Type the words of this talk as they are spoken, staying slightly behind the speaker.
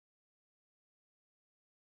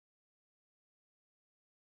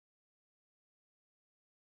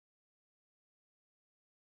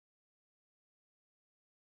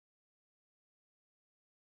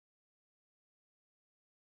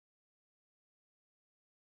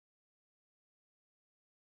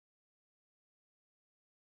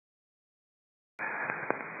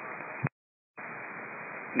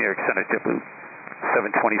New York Center, JetBlue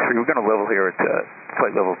 723. We're going to level here at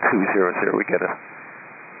flight level 200. We get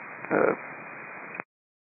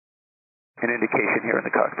an indication here in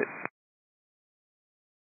the cockpit.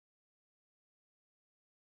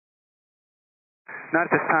 Not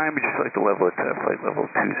at this time. We just like to level at flight level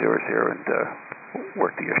 200 and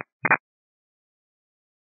work the issue.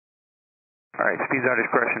 All right, speeds our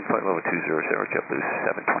discretion, flight level 200, JetBlue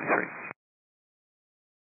 723.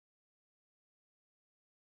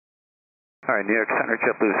 All right, New York Center,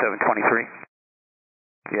 JetBlue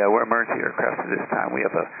 723. Yeah, we're emergency aircraft at this time. We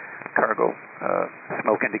have a cargo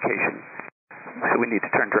smoke indication, so we need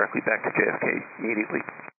to turn directly back to JFK immediately.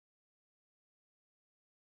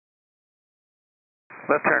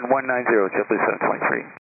 Left turn 190, JetBlue 723.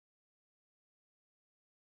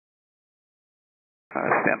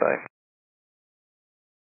 Stand by.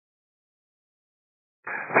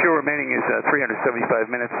 Fuel remaining is 375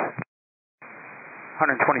 minutes.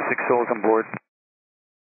 126 souls on board.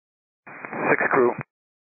 6 crew.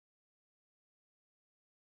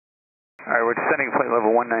 All right, we're descending flight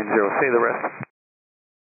level 190. Say the rest.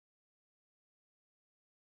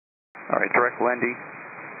 All right, direct landing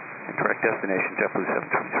and direct destination, JetBlue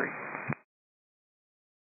 723.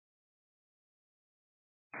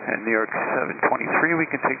 And New York 723, we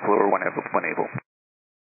can take floor when able.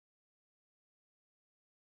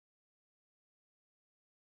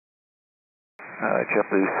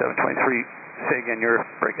 JetBlue 723, say again, you're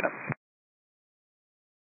breaking up.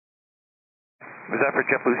 Was that for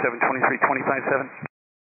JetBlue 723, 257?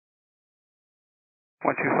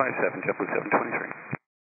 1257, JetBlue 723.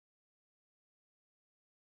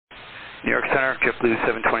 New York Center, JetBlue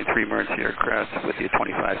 723 emergency aircraft with you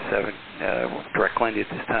 257. Direct landing at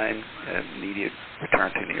this time, immediate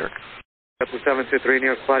return to New York. JetBlue 723, New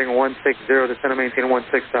York flighting 160, descend and maintain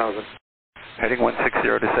 16,000. Heading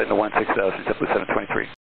 160, descend to 16,000, JetBlue 723.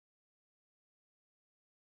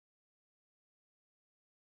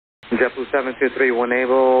 JetBlue 723 will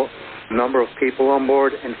enable number of people on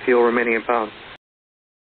board and fuel remaining in pounds.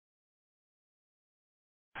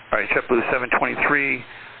 All right, JetBlue 723,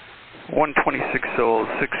 126 souls,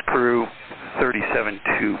 6 crew,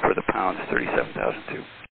 37.2 for the pounds, 37,002.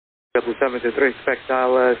 JetBlue 723, expect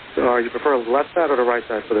ILS, you prefer left side or the right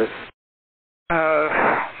side for this?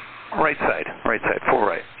 Right side, full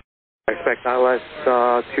right. Expect ILS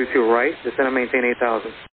 22 right, descend and maintain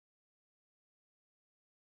 8,000.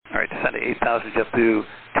 All right, descend to 8,000, JetBlue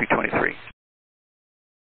 223.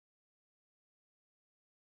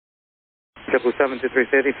 JetBlue 723,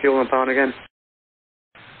 steady, fuel and pound again.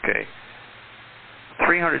 Okay.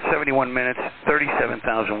 371 minutes,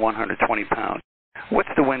 37,120 pounds. What's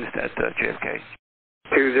the winds at JFK?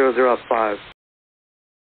 2005.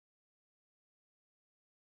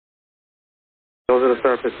 Those are the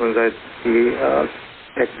surface winds, the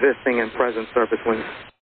existing and present surface winds.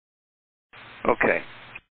 Okay.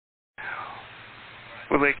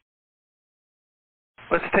 Well,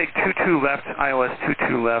 let's take 22 left, ILS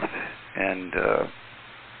 22 left, and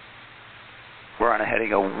we're on a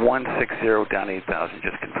heading of 160 down 8,000,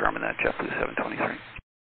 just confirming that, JetBlue 723.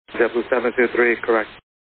 JetBlue 723, correct.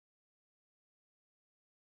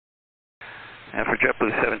 And for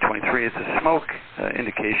JetBlue 723, it's a smoke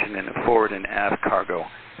indication in the forward and aft cargo.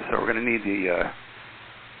 So we're going to need the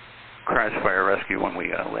crash fire rescue when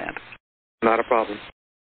we land. Not a problem.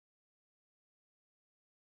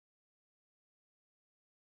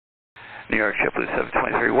 New York JetBlue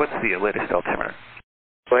 723, what's the latest altimeter?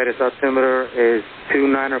 Latest altimeter is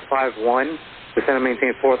 2951, descend and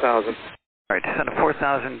maintain 4,000. All right, descend to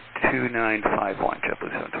 4,000, 2951,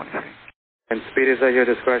 JetBlue 723. And speed is at your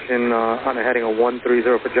discretion on a heading of 130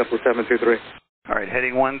 for JetBlue 723. All right,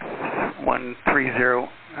 heading 130,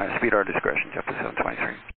 speed our discretion, JetBlue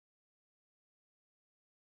 723.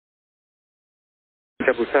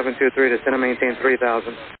 JetBlue 723, descend and maintain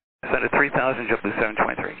 3,000. Descend to 3,000, JetBlue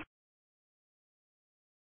 723.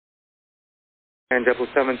 And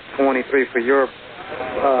JetBlue 723 for your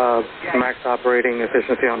max operating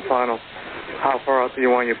efficiency on final. How far out do you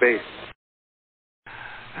want your base?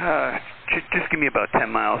 Just give me about 10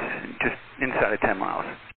 miles, just inside of 10 miles.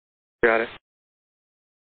 Got it.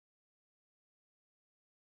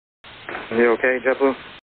 You okay, JetBlue?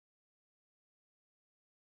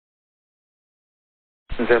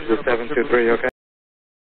 JetBlue 723, you okay?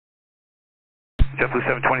 JetBlue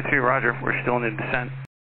 723, roger. We're still in the descent.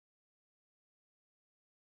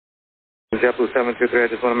 JetBlue 723, I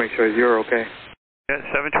just want to make sure you're okay. Yeah,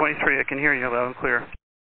 723, I can hear you loud and clear.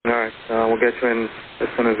 All right, we'll get you in as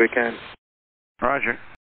soon as we can. Roger.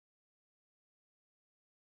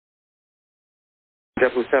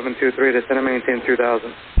 JetBlue 723, descend and maintain 2,000.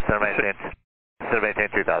 Descend and maintain Instead of maintain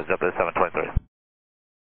 3000, JetBlue 723.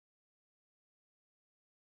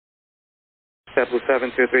 JetBlue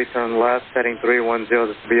 723, turn left, heading 310,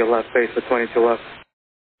 this will be your left base for 22 left.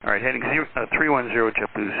 All right, heading 310,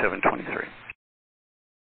 JetBlue 723.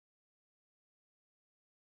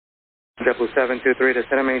 JetBlue 723,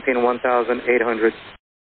 descend and maintain 1,800.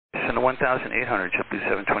 Descend to 1,800, JetBlue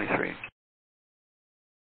 723.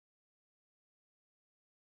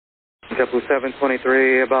 JetBlue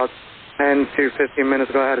 723, about 10 to 15 minutes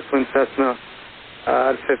ago, I had a twin Cessna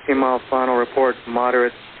at 15-mile final report,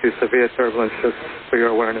 moderate to severe turbulence, just for your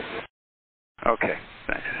awareness. Okay,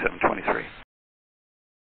 thanks, 723.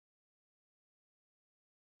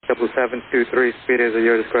 JetBlue 723, speed is at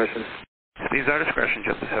your discretion. Speeds our discretion,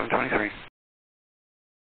 JetBlue 723.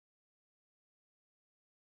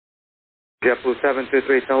 JetBlue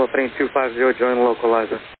 723, telephony 250, join the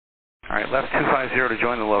localizer. All right, left 250 to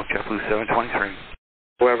join the loc, JetBlue 723.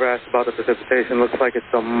 Whoever asked about the precipitation, looks like it's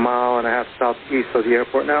 1.5 miles southeast of the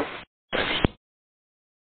airport now.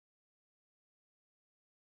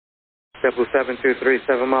 JetBlue 723,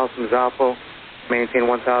 7 miles from Zalpo, maintain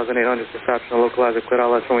 1,800 reception, localizer, cleared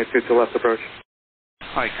ILS runway 22 left approach.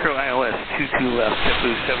 All right, Curl ILS 22 left,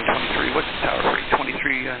 JetBlue 723. What's the tower rate?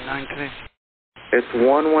 23.9 today? It's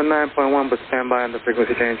 119.1, but stand by on the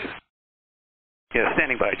frequency change. Yeah,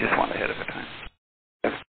 standing by, just one ahead of a time.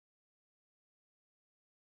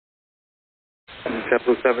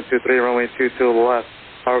 JetBlue 723, runway 22 left,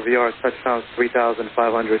 RVR, touchdown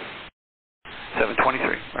 3,500.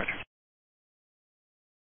 723, roger.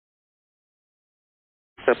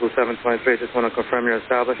 JetBlue 723, just want to confirm you're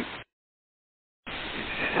established.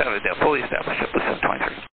 Fully established, JetBlue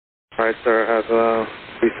 723. All right, sir,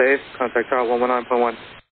 be safe. Contact tower 119.1.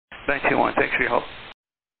 921, thanks for your help.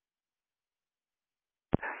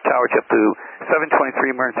 Tower JetBlue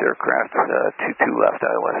 723, emergency aircraft, 22 left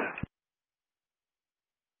ILS.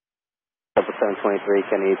 JetBlue 723,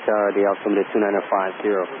 Kennedy Tower, the altimeter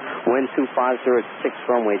 29050. Wind 250 at 6,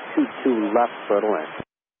 runway 22 left, clear to land.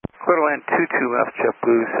 Clear to land 22 left,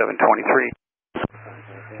 JetBlue 723.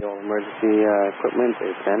 All emergency equipment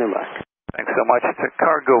is standing by. Thanks so much. It's a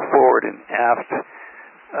cargo forward and aft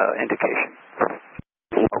indication.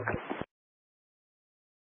 Okay.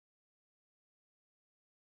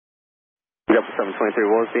 JetBlue 723,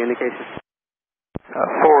 what was the indication?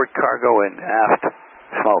 Forward cargo and aft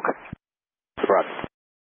smoke. Roger.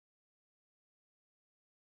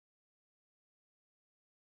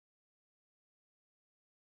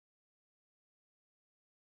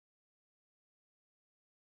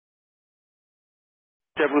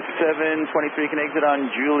 JetBlue 723 can exit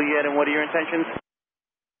on Juliet, and what are your intentions?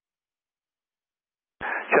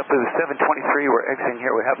 JetBlue 723, we're exiting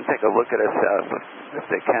here. We have them take a look at us if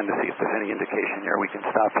they can to see if there's any indication here. We can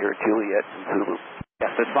stop here at Juliet and Zulu.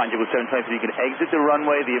 Yes, that's fine. JetBlue 723, you can exit the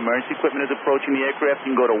runway. The emergency equipment is approaching the aircraft.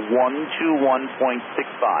 You can go to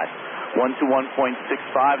 121.65.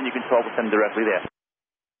 121.65, and you can talk with them directly there.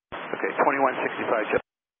 Okay, 2165, JetBlue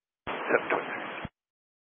 723.